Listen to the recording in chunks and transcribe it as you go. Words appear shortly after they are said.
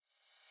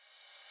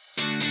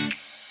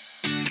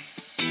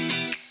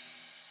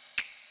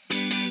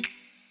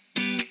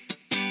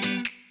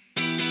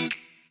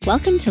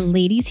Welcome to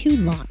Ladies Who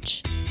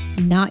Launch,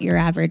 not your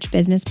average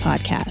business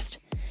podcast.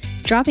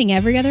 Dropping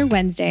every other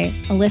Wednesday,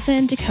 Alyssa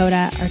and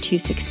Dakota are two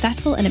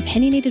successful and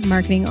opinionated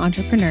marketing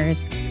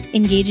entrepreneurs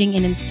engaging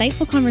in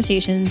insightful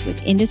conversations with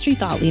industry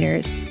thought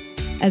leaders,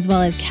 as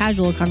well as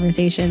casual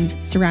conversations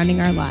surrounding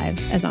our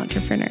lives as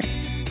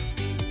entrepreneurs.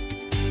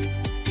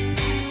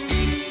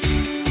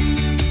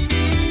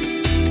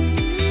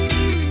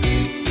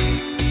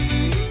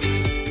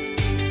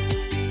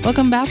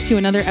 Welcome back to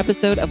another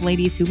episode of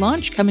Ladies Who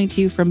Launch, coming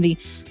to you from the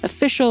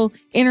official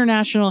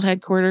international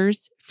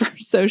headquarters for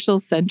Social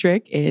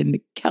Centric in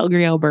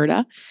Calgary,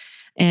 Alberta.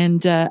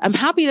 And I'm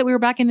happy that we were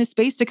back in this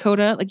space,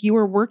 Dakota. Like, you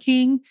were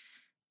working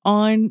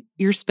on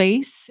your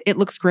space. It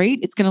looks great.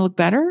 It's going to look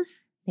better.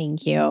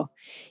 Thank you.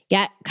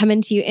 Yeah,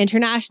 coming to you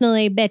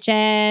internationally,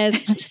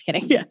 bitches. I'm just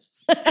kidding.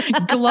 Yes.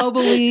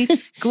 Globally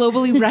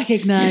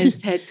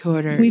recognized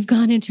headquarters. We've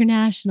gone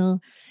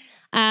international.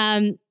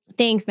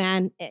 Thanks,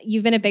 man.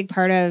 You've been a big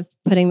part of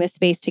putting this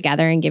space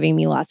together and giving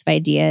me lots of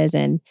ideas.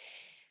 And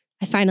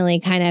I finally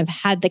kind of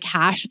had the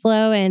cash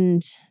flow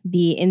and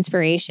the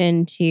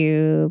inspiration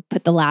to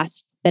put the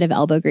last bit of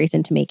elbow grease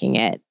into making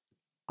it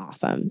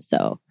awesome.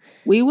 So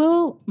we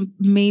will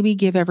maybe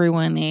give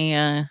everyone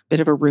a bit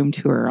of a room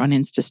tour on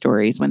Insta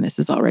stories when this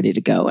is all ready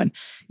to go. And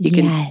you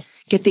can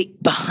get the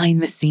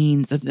behind the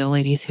scenes of the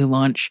Ladies Who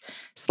Launch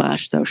 /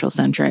 Social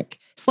Centric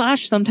 /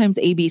 sometimes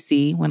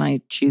ABC when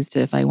I choose to,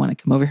 if I want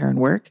to come over here and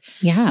work.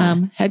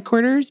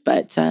 Headquarters.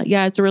 But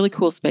it's a really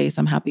cool space.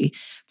 I'm happy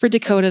for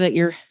Dakota that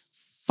you're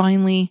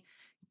finally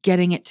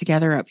getting it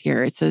together up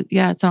here. It's an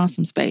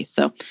awesome space.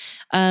 So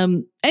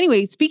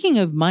anyway, speaking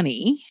of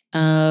money,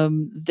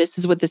 this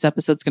is what this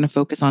episode's going to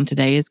focus on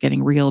today, is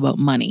getting real about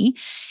money.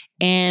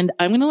 And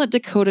I'm going to let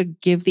Dakota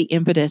give the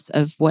impetus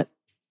of what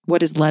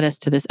has led us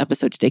to this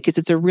episode today, because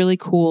it's a really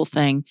cool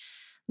thing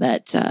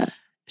that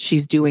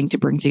she's doing to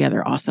bring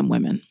together awesome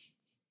women.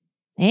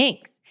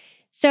 Thanks.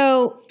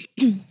 So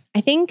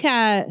I think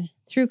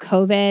through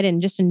COVID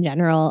and just in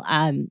general,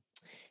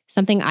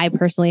 something I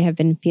personally have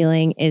been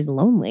feeling is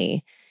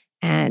lonely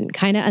and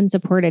kind of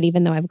unsupported,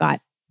 even though I've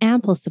got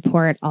ample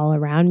support all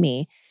around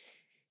me.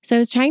 So I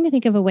was trying to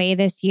think of a way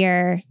this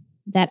year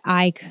that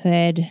I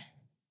could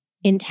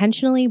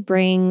intentionally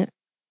bring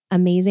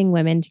amazing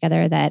women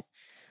together that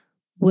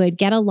would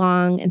get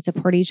along and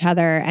support each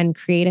other and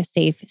create a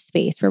safe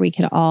space where we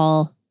could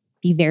all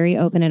be very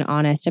open and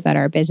honest about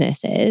our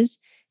businesses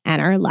and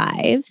our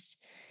lives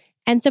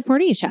and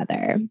support each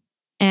other.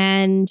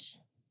 And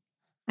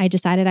I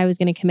decided I was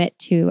going to commit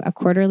to a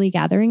quarterly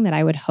gathering that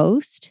I would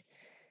host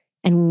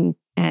and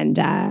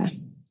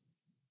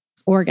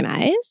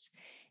organize.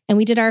 And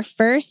we did our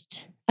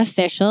first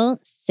official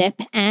Sip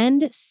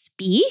and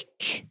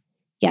Speak.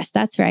 Yes,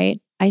 that's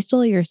right. I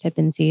stole your Sip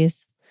and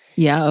Sees.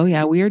 Yeah. Oh,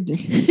 yeah. We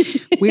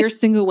are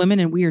single women,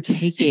 and we are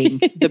taking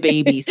the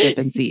baby Sip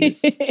and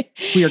Sees.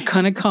 We are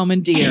gonna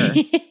commandeer.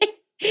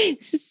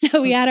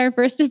 So we had our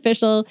first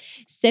official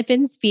Sip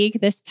and Speak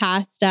this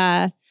past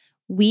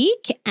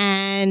week,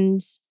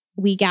 and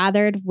we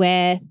gathered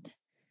with.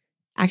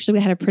 Actually,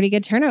 we had a pretty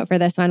good turnout for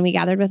this one. We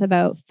gathered with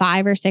about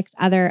 5 or 6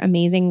 other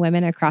amazing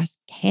women across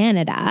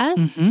Canada.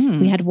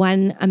 Mm-hmm. We had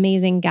one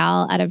amazing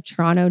gal out of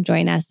Toronto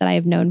join us that I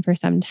have known for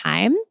some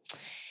time.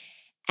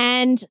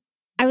 And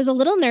I was a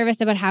little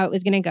nervous about how it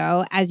was going to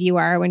go, as you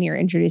are when you're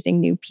introducing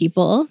new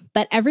people.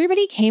 But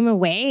everybody came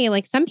away,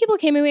 like some people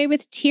came away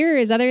with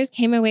tears, others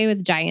came away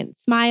with giant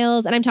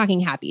smiles. And I'm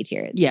talking happy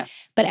tears. Yes.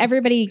 But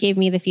everybody gave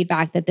me the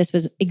feedback that this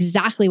was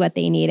exactly what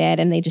they needed,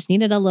 and they just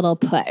needed a little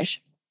push.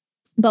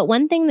 But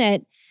one thing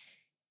that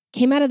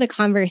came out of the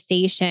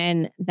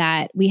conversation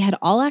that we had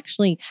all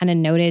actually kind of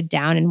noted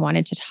down and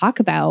wanted to talk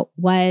about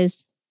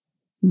was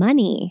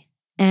money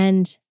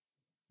and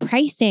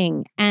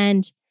pricing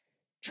and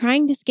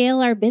trying to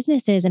scale our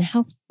businesses and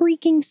how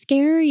freaking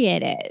scary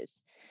it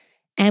is.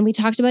 And we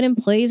talked about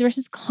employees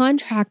versus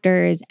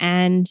contractors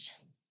and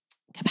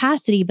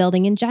capacity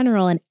building in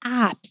general and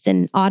apps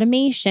and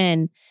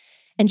automation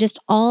and just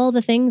all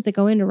the things that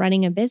go into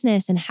running a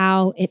business and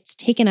how it's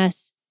taken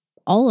us,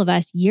 all of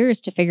us, years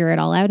to figure it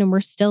all out, and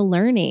we're still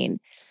learning.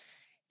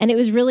 And it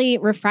was really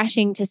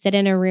refreshing to sit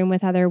in a room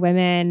with other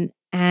women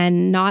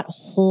and not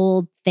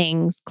hold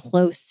things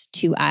close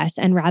to us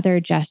and rather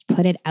just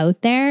put it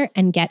out there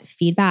and get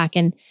feedback.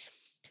 And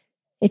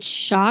it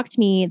shocked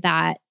me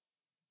that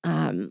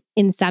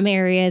in some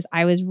areas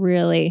I was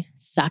really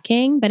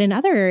sucking, but in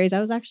other areas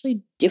I was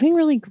actually doing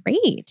really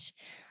great.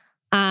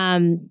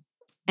 And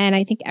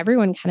I think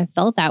everyone kind of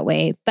felt that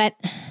way. But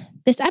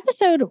this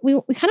episode, we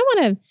kind of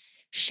want to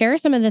share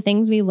some of the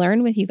things we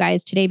learned with you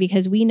guys today,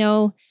 because we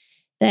know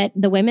that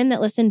the women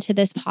that listen to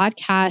this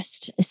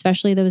podcast,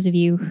 especially those of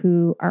you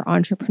who are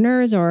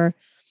entrepreneurs or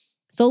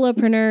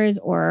solopreneurs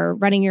or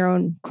running your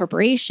own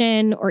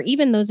corporation, or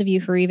even those of you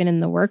who are even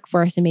in the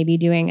workforce and maybe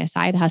doing a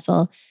side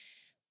hustle,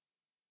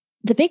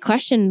 the big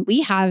question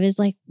we have is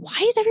like, why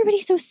is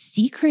everybody so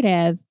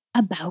secretive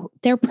about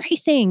their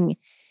pricing?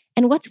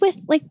 And what's with,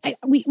 like,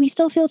 we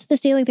still feel to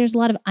this day like there's a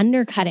lot of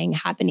undercutting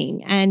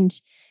happening. And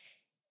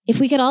if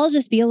we could all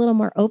just be a little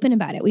more open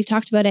about it, we've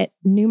talked about it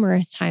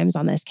numerous times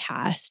on this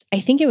cast, I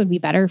think it would be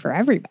better for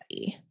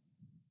everybody.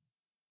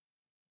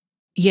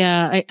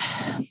 Yeah,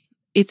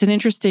 it's an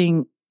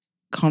interesting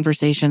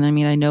conversation. I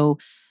mean, I know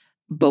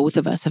both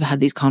of us have had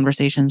these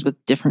conversations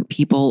with different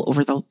people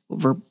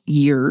over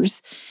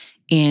years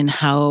in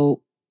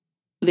how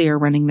they are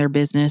running their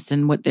business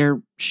and what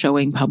they're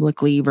showing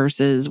publicly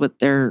versus what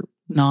they're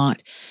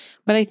not.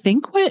 But I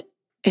think what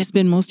has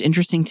been most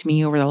interesting to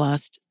me over the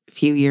last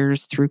few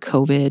years through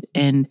COVID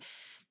and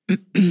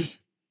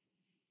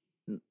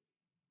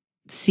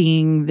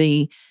seeing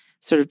the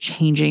sort of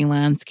changing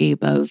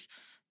landscape of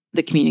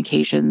the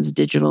communications,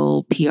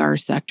 digital, PR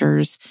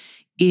sectors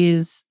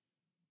is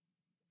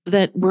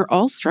that we're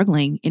all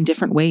struggling in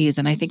different ways.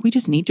 And I think we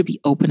just need to be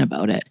open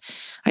about it.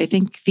 I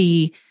think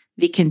the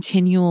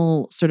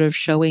continual sort of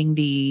showing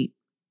the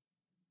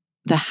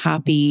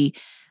happy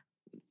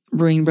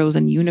rainbows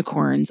and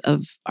unicorns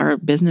of our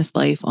business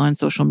life on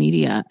social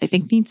media, I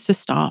think needs to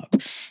stop.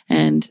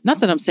 And not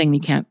that I'm saying you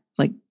can't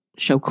like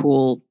show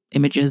cool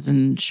images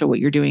and show what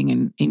you're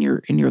doing in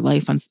your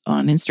life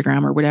on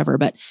Instagram or whatever,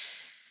 but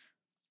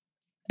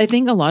I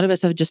think a lot of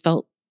us have just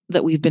felt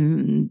that we've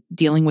been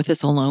dealing with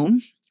this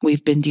alone.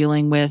 We've been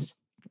dealing with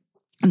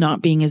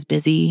not being as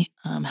busy,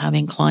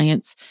 having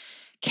clients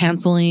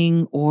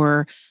canceling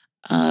or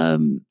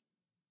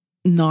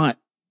not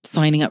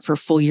signing up for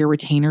full year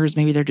retainers.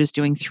 Maybe they're just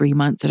doing 3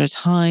 months at a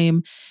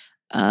time.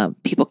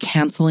 People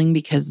canceling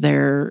because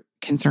they're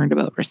concerned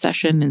about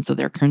recession. And so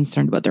they're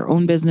concerned about their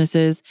own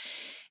businesses.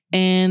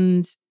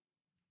 And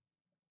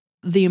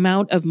the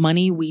amount of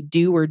money we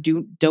do or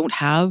don't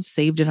have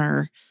saved in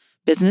our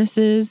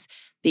businesses,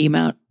 the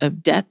amount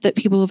of debt that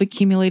people have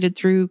accumulated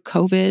through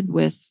COVID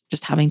with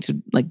just having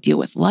to like deal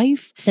with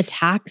life. The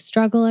tax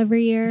struggle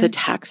every year.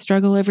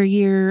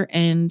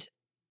 And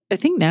I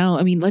think now,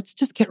 I mean, let's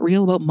just get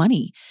real about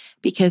money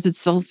because it's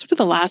sort of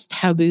the last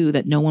taboo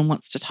that no one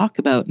wants to talk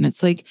about. And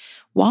it's like,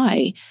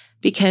 why?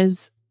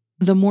 Because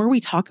the more we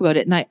talk about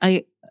it, and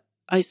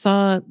I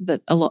saw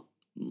that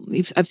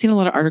I've seen a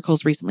lot of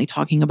articles recently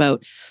talking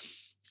about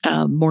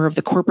more of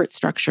the corporate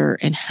structure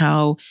and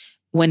how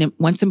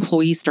once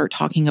employees start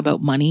talking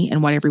about money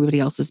and what everybody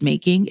else is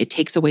making, it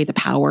takes away the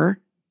power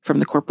from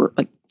the corporate,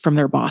 like from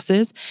their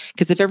bosses.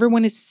 Because if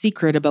everyone is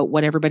secret about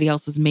what everybody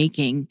else is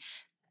making,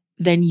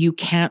 then you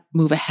can't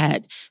move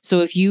ahead. So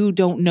if you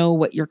don't know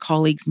what your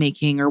colleague's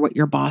making or what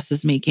your boss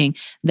is making,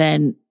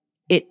 then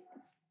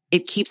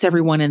it keeps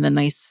everyone in the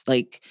nice,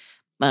 like,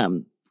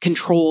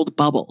 controlled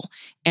bubble,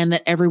 and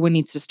that everyone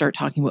needs to start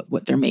talking about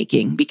what they're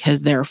making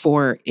because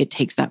therefore it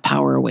takes that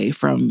power away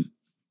from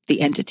the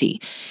entity.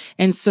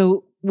 And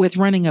so with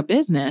running a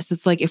business,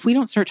 it's like if we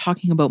don't start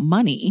talking about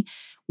money,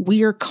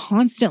 we are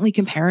constantly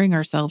comparing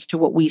ourselves to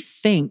what we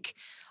think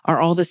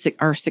are all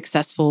our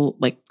successful,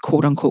 like,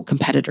 quote unquote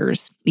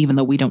competitors, even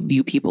though we don't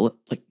view people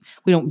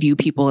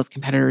as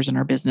competitors in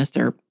our business.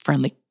 They're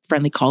friendly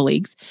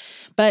colleagues.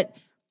 But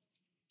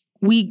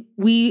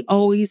we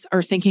always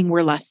are thinking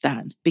we're less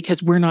than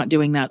because we're not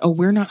doing that. Oh,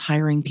 we're not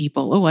hiring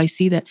people. Oh, I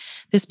see that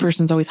this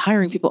person's always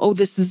hiring people. Oh,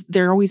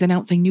 they're always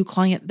announcing new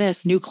client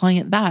this, new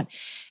client that.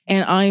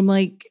 And I'm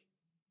like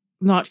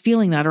not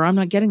feeling that, or I'm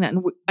not getting that.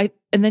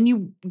 And then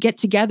you get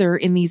together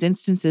in these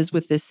instances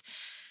with this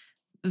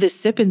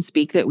sip and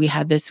speak that we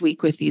had this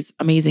week with these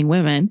amazing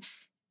women.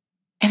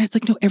 And it's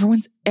like, no,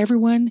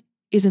 everyone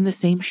is in the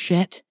same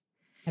shit.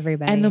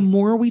 Everybody. And the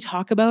more we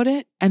talk about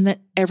it and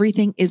that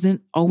everything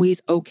isn't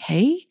always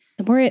okay,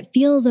 the more it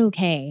feels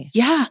okay.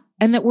 Yeah.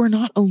 And that we're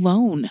not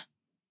alone.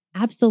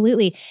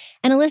 Absolutely.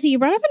 And Alyssa, you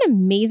brought up an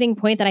amazing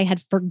point that I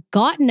had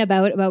forgotten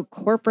about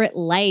corporate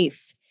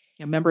life.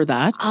 You remember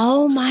that?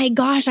 Oh my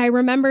gosh. I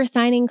remember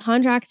signing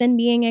contracts and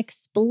being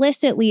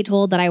explicitly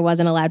told that I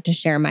wasn't allowed to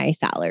share my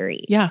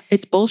salary. Yeah.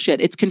 It's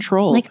bullshit. It's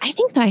control. Like, I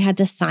think that I had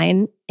to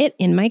sign it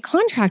in my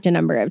contract a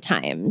number of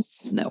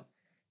times. No.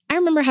 I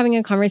remember having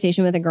a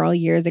conversation with a girl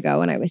years ago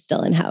when I was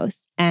still in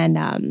house,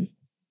 and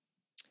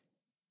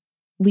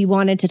we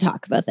wanted to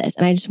talk about this.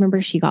 And I just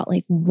remember she got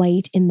like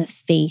white in the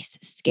face,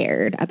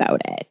 scared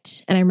about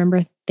it. And I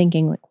remember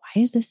thinking, like,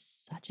 why is this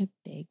such a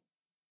big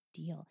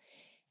deal?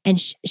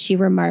 And she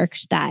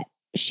remarked that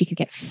she could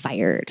get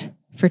fired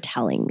for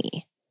telling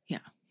me. Yeah.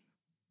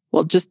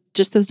 Well, just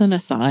as an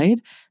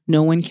aside,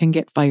 no one can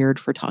get fired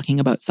for talking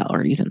about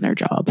salaries in their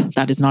job.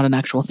 That is not an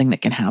actual thing that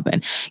can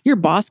happen. Your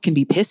boss can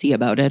be pissy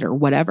about it or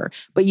whatever,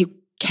 but you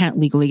can't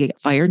legally get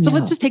fired. So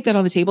let's just take that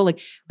on the table. Like,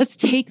 let's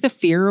take the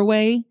fear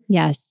away.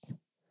 Yes.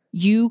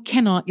 You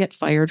cannot get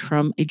fired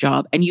from a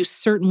job, and you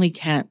certainly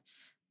can't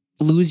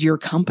lose your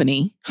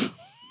company.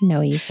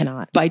 No, you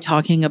cannot. By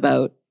talking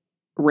about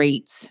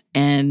rates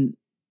and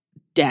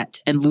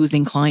debt and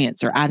losing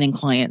clients or adding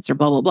clients or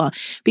blah, blah, blah.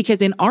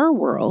 Because in our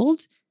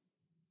world,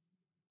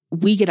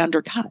 we get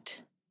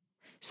undercut.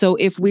 So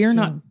if we're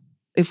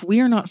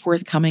not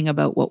forthcoming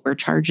about what we're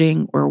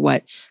charging or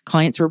what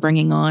clients we're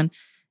bringing on,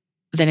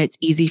 then it's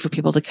easy for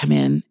people to come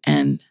in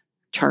and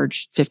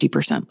charge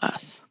 50%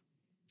 less.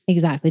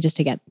 Exactly. Just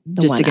to get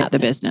the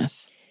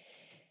business.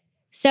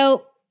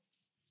 So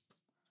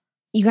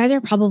you guys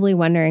are probably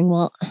wondering,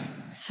 well,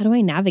 how do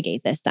I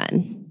navigate this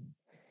then?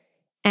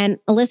 And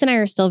Alyssa and I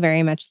are still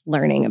very much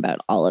learning about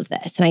all of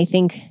this. And I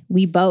think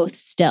we both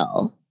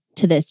still,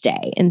 to this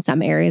day, in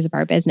some areas of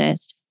our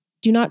business,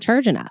 do not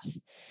charge enough.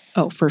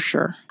 Oh, for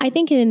sure. I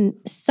think in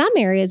some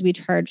areas we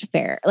charge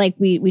fair, like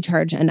we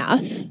charge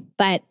enough.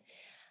 But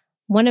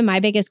one of my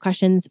biggest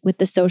questions with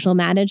the social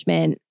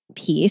management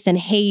piece, and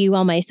hey, you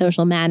all my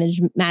social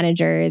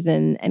managers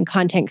and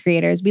content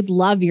creators, we'd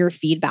love your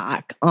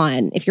feedback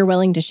on if you're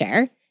willing to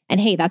share. And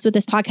hey, that's what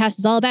this podcast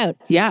is all about.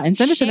 Yeah. And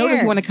send us a note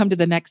if you want to come to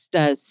the next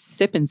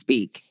Sip and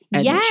Speak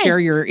and share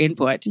your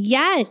input.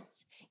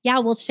 Yes. Yeah.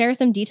 We'll share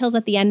some details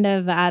at the end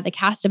of the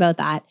cast about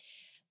that.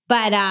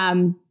 But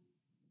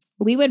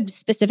we would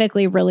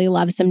specifically really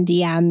love some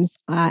DMs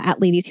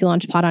at Ladies Who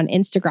Launch Pod on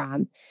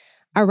Instagram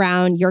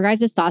around your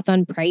guys' thoughts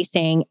on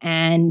pricing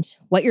and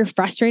what you're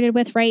frustrated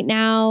with right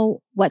now,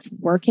 what's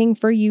working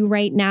for you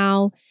right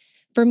now.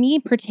 For me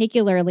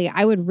particularly,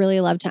 I would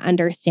really love to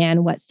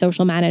understand what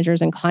social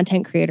managers and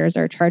content creators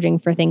are charging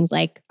for things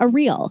like a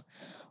reel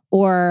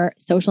or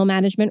social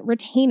management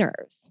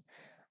retainers.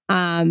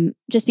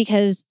 Just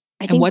because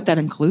I think— And what that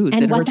includes.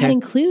 And what that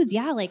includes,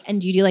 yeah.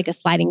 And do you do like a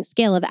sliding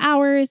scale of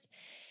hours?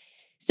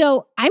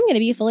 So I'm going to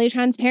be fully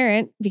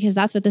transparent because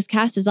that's what this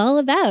cast is all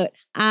about.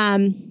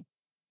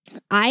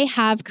 I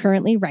have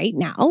currently right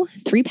now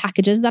 3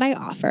 packages that I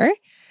offer.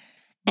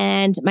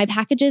 And my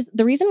packages,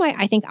 the reason why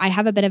I think I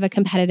have a bit of a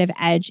competitive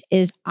edge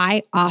is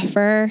I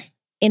offer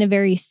in a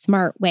very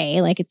smart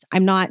way.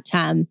 I'm not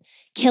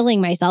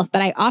killing myself,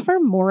 but I offer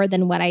more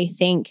than what I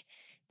think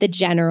the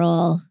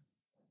general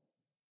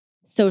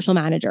social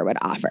manager would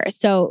offer.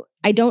 So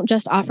I don't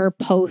just offer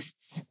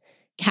posts,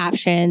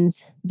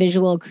 captions,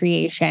 visual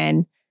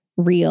creation,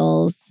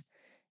 reels,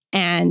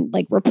 and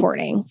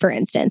reporting, for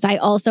instance. I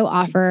also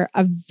offer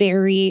a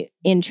very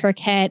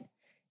intricate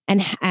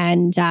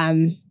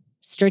and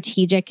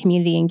strategic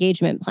community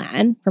engagement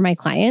plan for my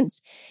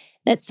clients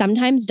that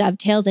sometimes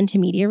dovetails into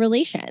media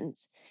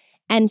relations.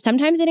 And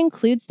sometimes it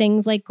includes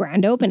things like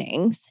grand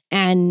openings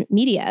and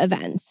media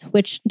events,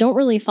 which don't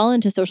really fall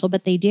into social,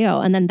 but they do.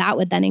 And then that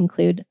would then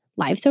include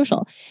live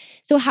social.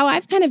 So how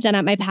I've kind of done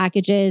up my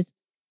packages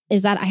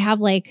is that I have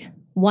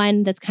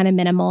one that's kind of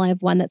minimal, I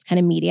have one that's kind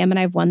of medium, and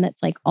I have one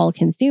that's all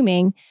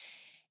consuming.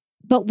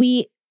 But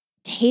we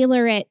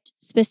tailor it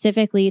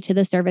specifically to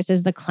the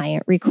services the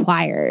client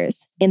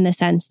requires, in the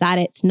sense that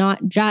it's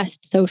not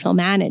just social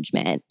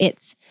management.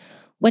 It's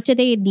what do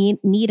they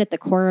need at the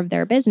core of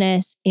their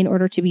business in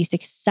order to be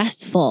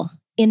successful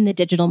in the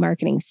digital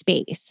marketing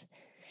space.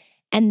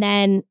 And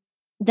then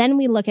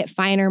we look at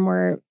finer,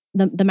 more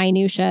the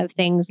minutia of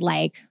things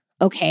like,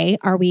 okay,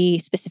 are we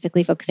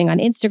specifically focusing on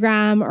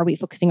Instagram? Are we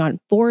focusing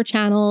on 4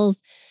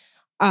 channels?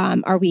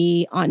 Are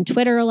we on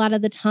Twitter a lot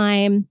of the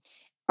time?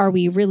 Are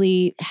we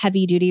really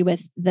heavy duty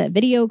with the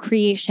video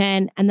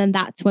creation? And then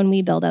that's when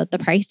we build out the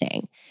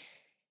pricing.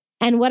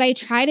 And what I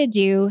try to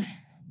do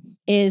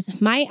is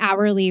my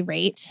hourly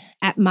rate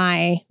at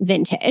my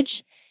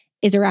vintage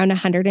is around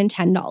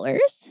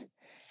 $110.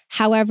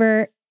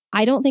 However,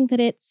 I don't think that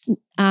it's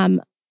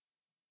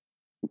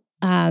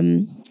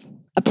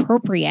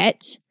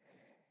appropriate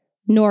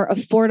nor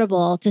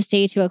affordable to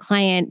say to a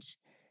client,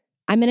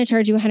 I'm going to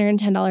charge you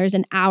 $110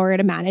 an hour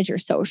to manage your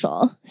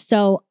social.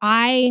 So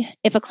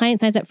if a client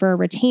signs up for a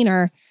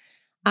retainer,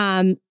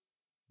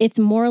 it's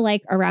more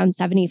like around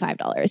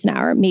 $75 an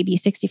hour, maybe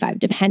 $65,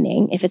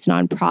 depending if it's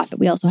nonprofit.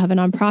 We also have a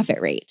nonprofit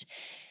rate.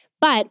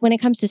 But when it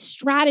comes to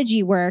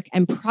strategy work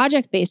and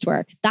project-based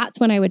work, that's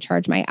when I would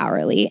charge my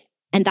hourly.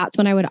 And that's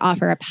when I would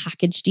offer a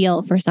package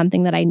deal for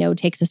something that I know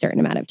takes a certain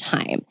amount of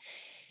time.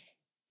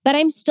 But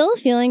I'm still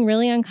feeling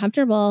really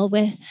uncomfortable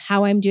with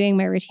how I'm doing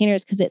my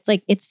retainers because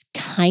it's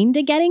kind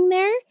of getting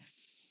there.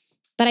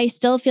 But I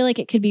still feel like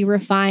it could be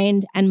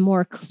refined and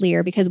more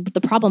clear, because the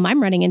problem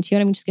I'm running into,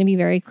 and I'm just going to be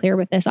very clear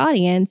with this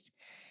audience,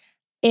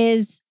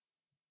 is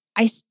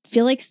I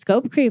feel like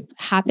scope creep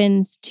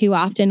happens too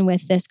often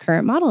with this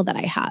current model that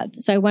I have.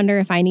 So I wonder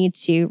if I need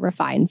to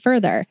refine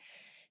further.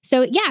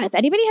 So yeah, if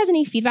anybody has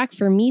any feedback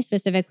for me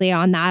specifically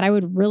on that, I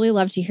would really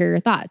love to hear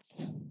your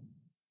thoughts.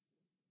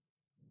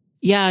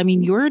 Yeah, I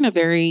mean, you're in a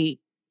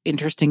very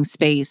interesting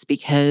space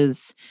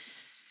because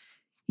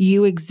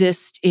you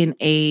exist in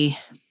a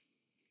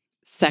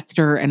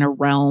sector and a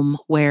realm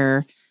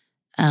where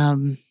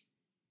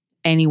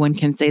anyone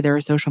can say they're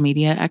a social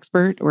media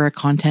expert or a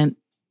content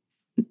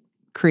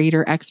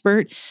creator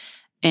expert.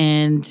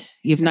 And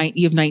you have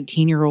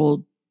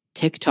 19-year-old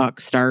TikTok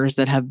stars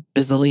that have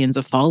bazillions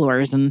of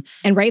followers, and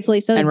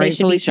rightfully so. They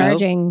should be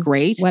charging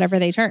great whatever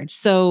they charge.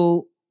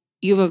 So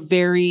you have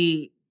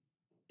a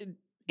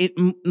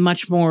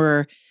much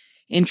more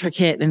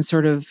intricate and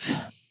sort of,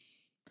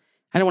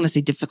 I don't want to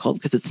say difficult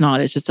because it's not.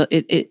 It's just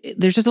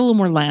there's just a little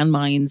more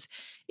landmines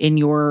in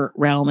your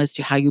realm as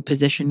to how you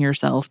position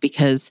yourself,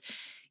 because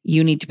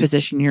you need to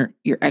position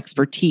your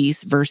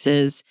expertise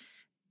versus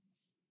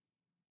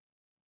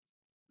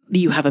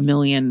you have 1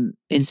 million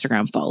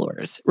Instagram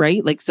followers,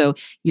 right? Like, so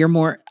you're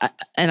more,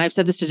 and I've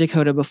said this to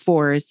Dakota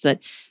before, is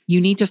that you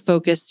need to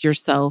focus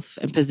yourself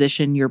and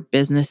position your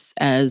business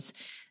as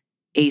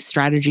a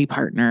strategy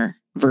partner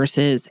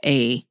versus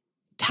a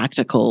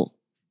tactical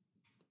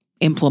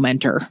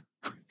implementer.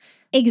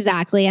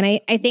 Exactly. And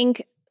I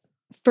think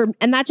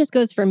and that just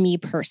goes for me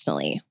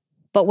personally.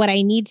 But what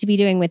I need to be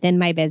doing within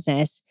my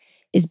business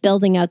is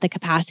building out the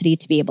capacity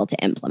to be able to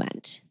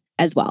implement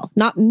as well.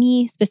 Not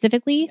me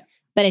specifically,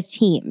 but a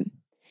team.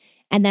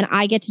 And then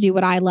I get to do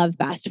what I love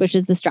best, which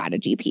is the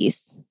strategy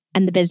piece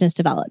and the business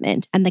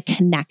development and the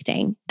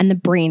connecting and the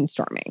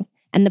brainstorming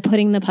and the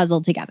putting the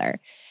puzzle together.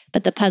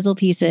 But the puzzle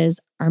pieces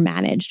are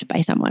managed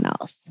by someone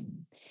else.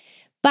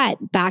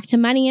 But back to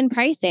money and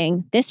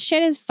pricing, this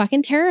shit is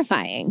fucking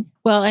terrifying.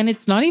 Well, and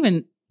it's not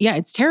even,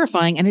 it's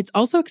terrifying. And it's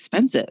also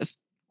expensive.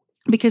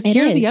 Because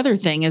here's the other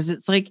thing is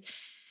it's like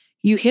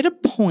you hit a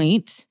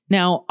point.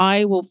 Now,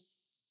 I will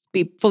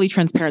be fully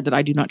transparent that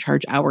I do not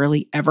charge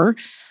hourly ever.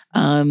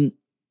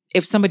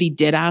 If somebody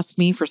did ask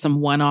me for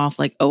some one-off,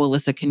 like, oh,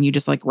 Alyssa, can you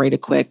just like write a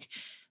quick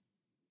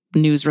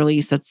news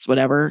release? That's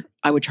whatever.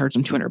 I would charge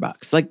them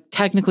 $200. Like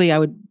technically I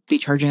would be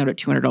charging out at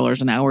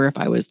 $200 an hour if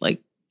I was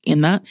like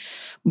in that,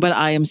 but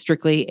I am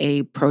strictly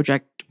a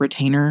project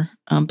retainer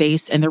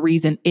based. And the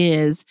reason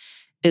is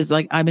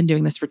like, I've been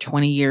doing this for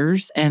 20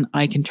 years and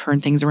I can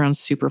turn things around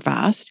super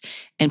fast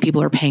and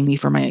people are paying me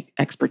for my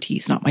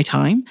expertise, not my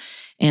time.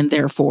 And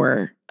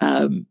therefore,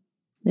 the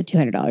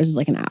 $200 is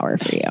like an hour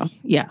for you.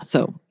 Yeah.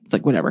 So it's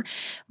like, whatever.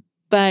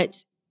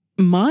 But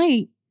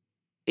my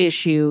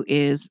issue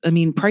is, I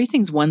mean,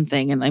 pricing's one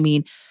thing. And I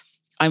mean,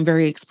 I'm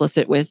very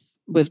explicit with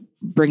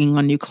bringing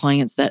on new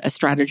clients that a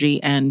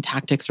strategy and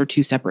tactics are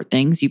two separate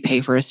things. You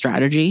pay for a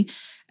strategy.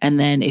 And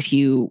then if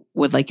you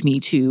would like me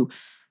to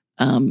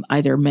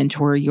either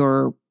mentor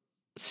your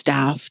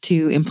staff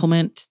to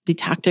implement the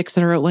tactics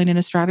that are outlined in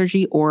a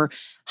strategy or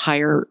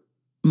hire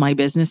my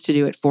business to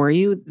do it for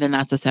you, then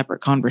that's a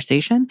separate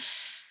conversation.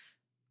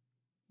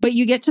 But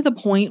you get to the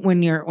point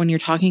when you're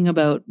talking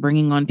about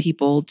bringing on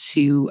people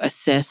to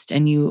assist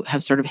and you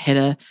have sort of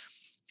hit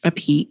a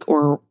peak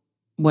or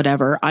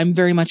whatever. I'm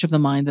very much of the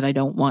mind that I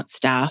don't want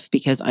staff,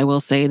 because I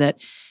will say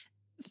that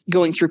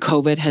going through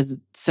COVID has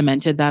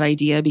cemented that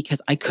idea,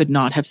 because I could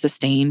not have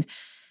sustained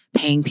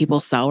paying people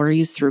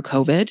salaries through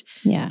COVID.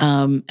 Yeah.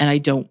 And I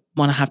don't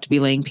want to have to be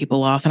laying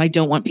people off. And I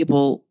don't want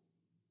people.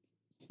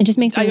 It just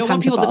makes me I don't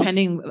want people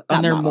depending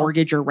on their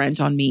mortgage or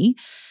rent on me.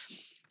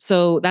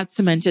 So that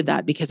cemented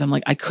that, because I'm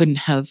like, I couldn't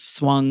have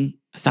swung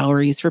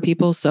salaries for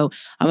people. So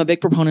I'm a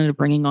big proponent of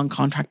bringing on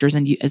contractors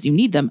as you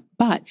need them,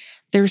 but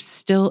there's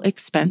still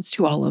expense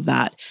to all of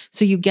that.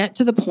 So you get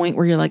to the point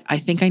where you're like, I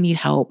think I need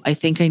help. I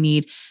think I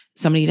need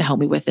somebody to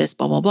help me with this,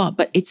 blah, blah, blah.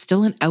 But it's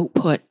still an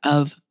output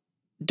of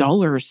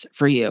dollars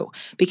for you,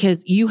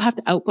 because you have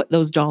to output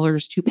those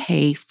dollars to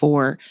pay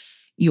for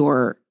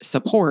your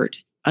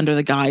support under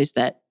the guise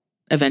that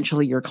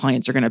eventually your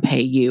clients are going to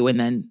pay you. And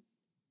then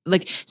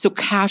so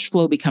cash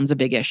flow becomes a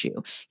big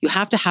issue. You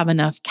have to have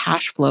enough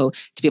cash flow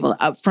to be able to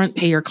upfront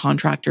pay your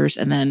contractors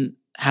and then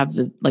have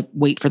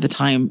wait for the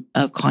time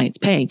of clients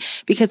paying.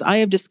 Because I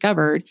have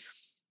discovered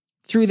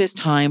through this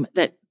time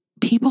that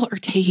people are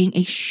taking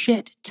a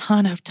shit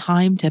ton of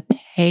time to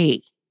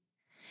pay.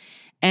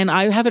 And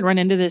I haven't run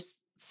into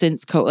this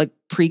since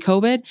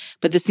pre-COVID,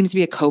 but this seems to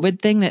be a COVID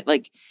thing that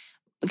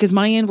because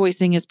my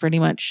invoicing is pretty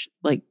much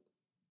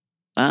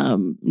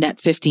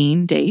net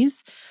 15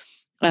 days.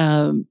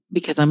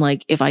 Because I'm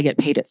like, if I get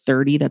paid at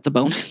 30, that's a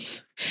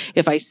bonus.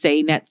 If I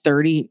say net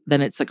 30,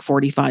 then it's like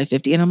 45,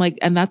 50. And I'm like,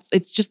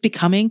 it's just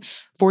becoming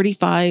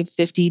 45,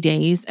 50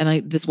 days.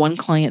 And this one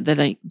client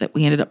that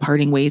we ended up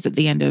parting ways at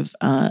the end of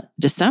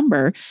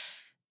December,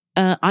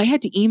 I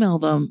had to email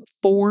them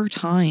 4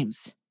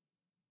 times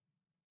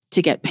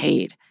to get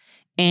paid.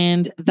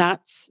 And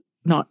that's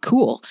not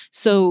cool.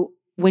 So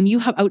when you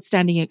have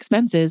outstanding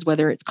expenses,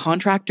 whether it's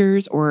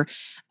contractors or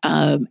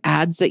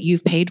ads that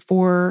you've paid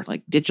for,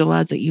 like digital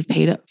ads that you've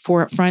paid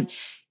for up front,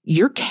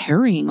 you're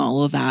carrying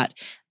all of that.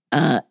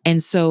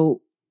 And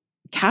so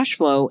cash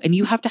flow, and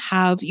you have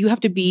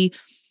to be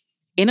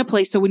in a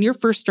place. So when you're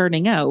first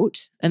starting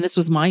out, and this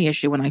was my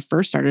issue when I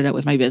first started out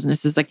with my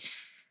business, is like,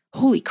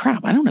 holy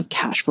crap, I don't have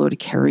cash flow to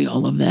carry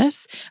all of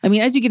this. I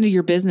mean, as you get into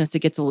your business, it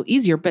gets a little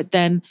easier, but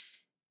then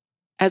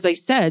as I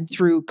said,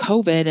 through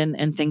COVID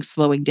and things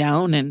slowing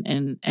down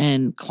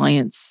and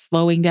clients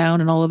slowing down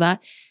and all of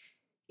that,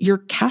 your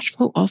cash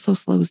flow also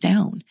slows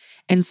down.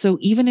 And so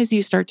even as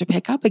you start to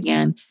pick up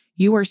again,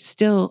 you are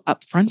still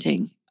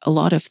upfronting a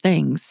lot of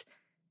things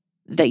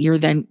that you're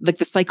then,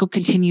 the cycle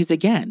continues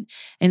again.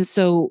 And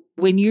so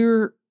when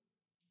you're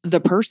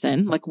the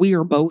person, we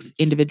are both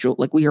individual,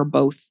 we are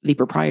both the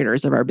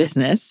proprietors of our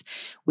business.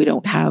 We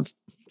don't have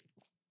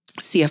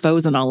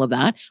CFOs and all of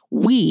that.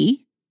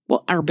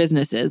 Our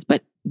businesses,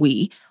 but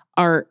we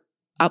are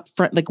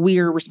upfront, we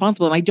are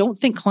responsible. And I don't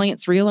think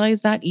clients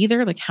realize that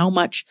either, how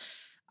much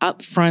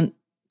upfront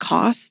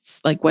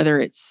costs,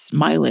 whether it's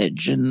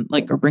mileage and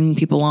or bringing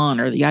people on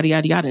or yada,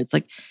 yada, yada. It's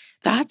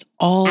that's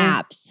all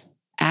apps.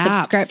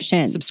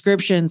 apps,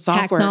 subscription,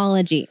 software,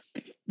 technology.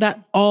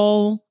 That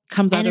all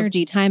comes out of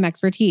energy, time,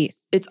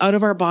 expertise. It's out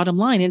of our bottom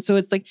line. And so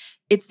it's like,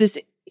 it's this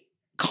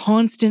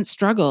constant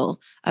struggle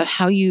of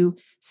how you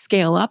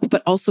scale up,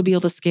 but also be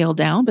able to scale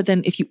down. But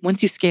then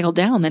once you scale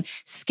down, then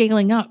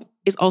scaling up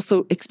is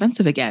also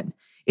expensive again.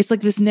 It's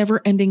like this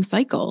never ending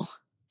cycle.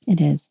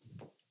 It is.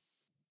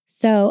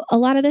 So a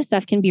lot of this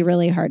stuff can be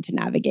really hard to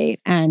navigate.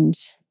 And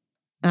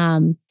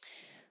Alyssa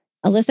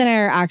and I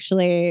are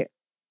actually,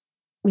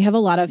 we have a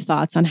lot of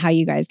thoughts on how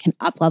you guys can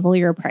up-level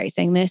your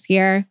pricing this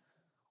year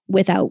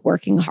without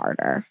working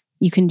harder.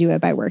 You can do it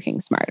by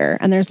working smarter.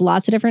 And there's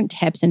lots of different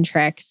tips and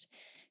tricks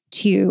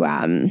to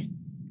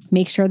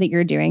make sure that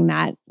you're doing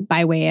that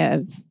by way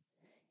of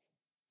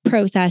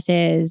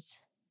processes,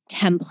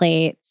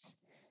 templates,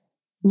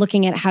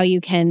 looking at how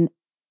you can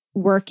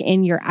work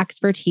in your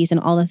expertise and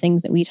all the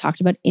things that we talked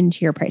about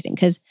into your pricing.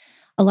 Because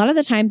a lot of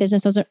the time,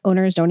 business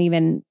owners don't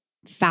even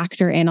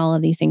factor in all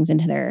of these things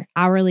into their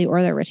hourly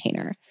or their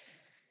retainer.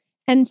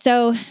 And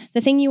so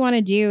the thing you want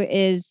to do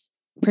is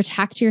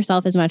protect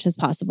yourself as much as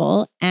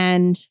possible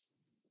and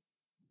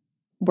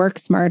work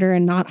smarter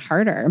and not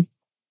harder.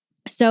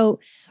 So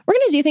we're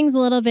going to do things a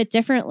little bit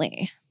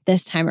differently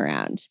this time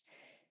around.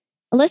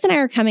 Alyssa and I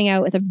are coming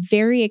out with a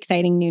very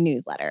exciting new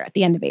newsletter at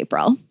the end of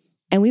April,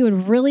 and we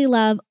would really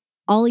love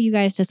all of you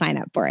guys to sign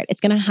up for it.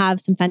 It's going to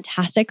have some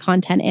fantastic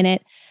content in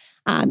it,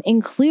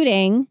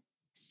 including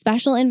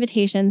special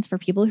invitations for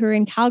people who are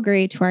in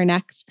Calgary to our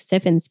next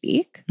Sip and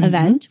Speak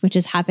event, which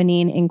is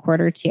happening in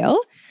Q2.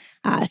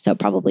 So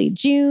probably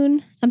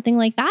June, something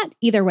like that.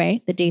 Either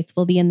way, the dates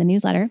will be in the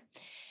newsletter.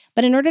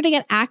 But in order to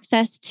get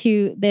access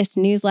to this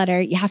newsletter,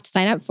 you have to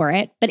sign up for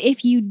it. But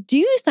if you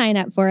do sign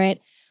up for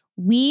it,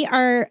 we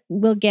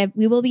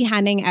will be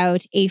handing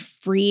out a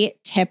free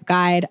tip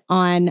guide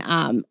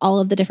on all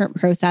of the different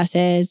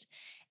processes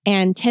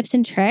and tips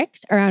and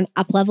tricks around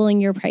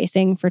up-leveling your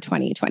pricing for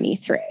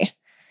 2023.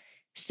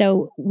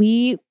 So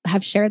we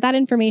have shared that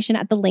information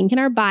at the link in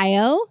our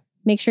bio.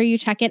 Make sure you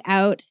check it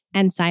out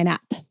and sign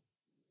up.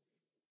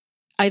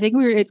 I think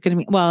it's going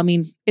to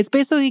be, it's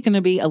basically going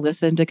to be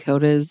Alyssa and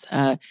Dakota's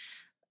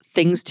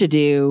things to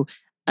do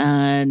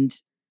and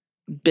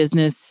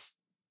business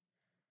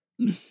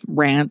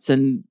rants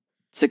and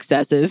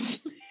successes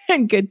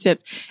and good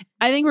tips.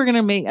 I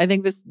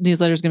think this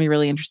newsletter is going to be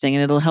really interesting,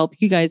 and it'll help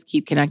you guys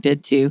keep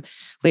connected to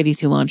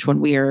Ladies Who Launch when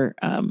we are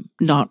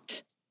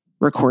not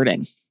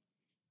recording.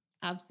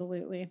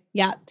 Absolutely.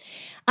 Yeah.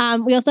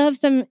 We also have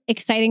some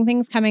exciting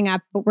things coming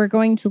up, but we're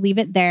going to leave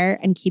it there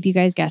and keep you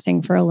guys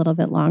guessing for a little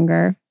bit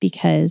longer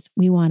because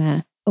we want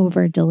to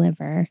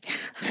over-deliver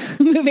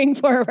moving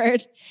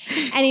forward.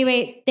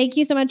 Anyway, thank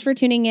you so much for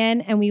tuning in,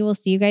 and we will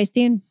see you guys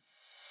soon.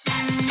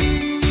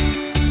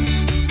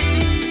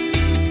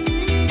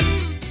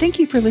 Thank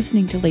you for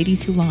listening to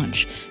Ladies Who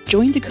Launch.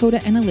 Join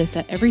Dakota and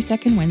Alyssa every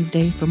second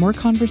Wednesday for more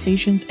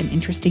conversations and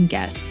interesting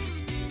guests.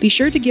 Be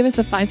sure to give us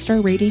a 5-star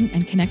rating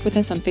and connect with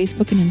us on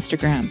Facebook and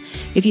Instagram.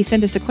 If you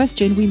send us a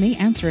question, we may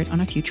answer it on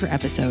a future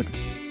episode.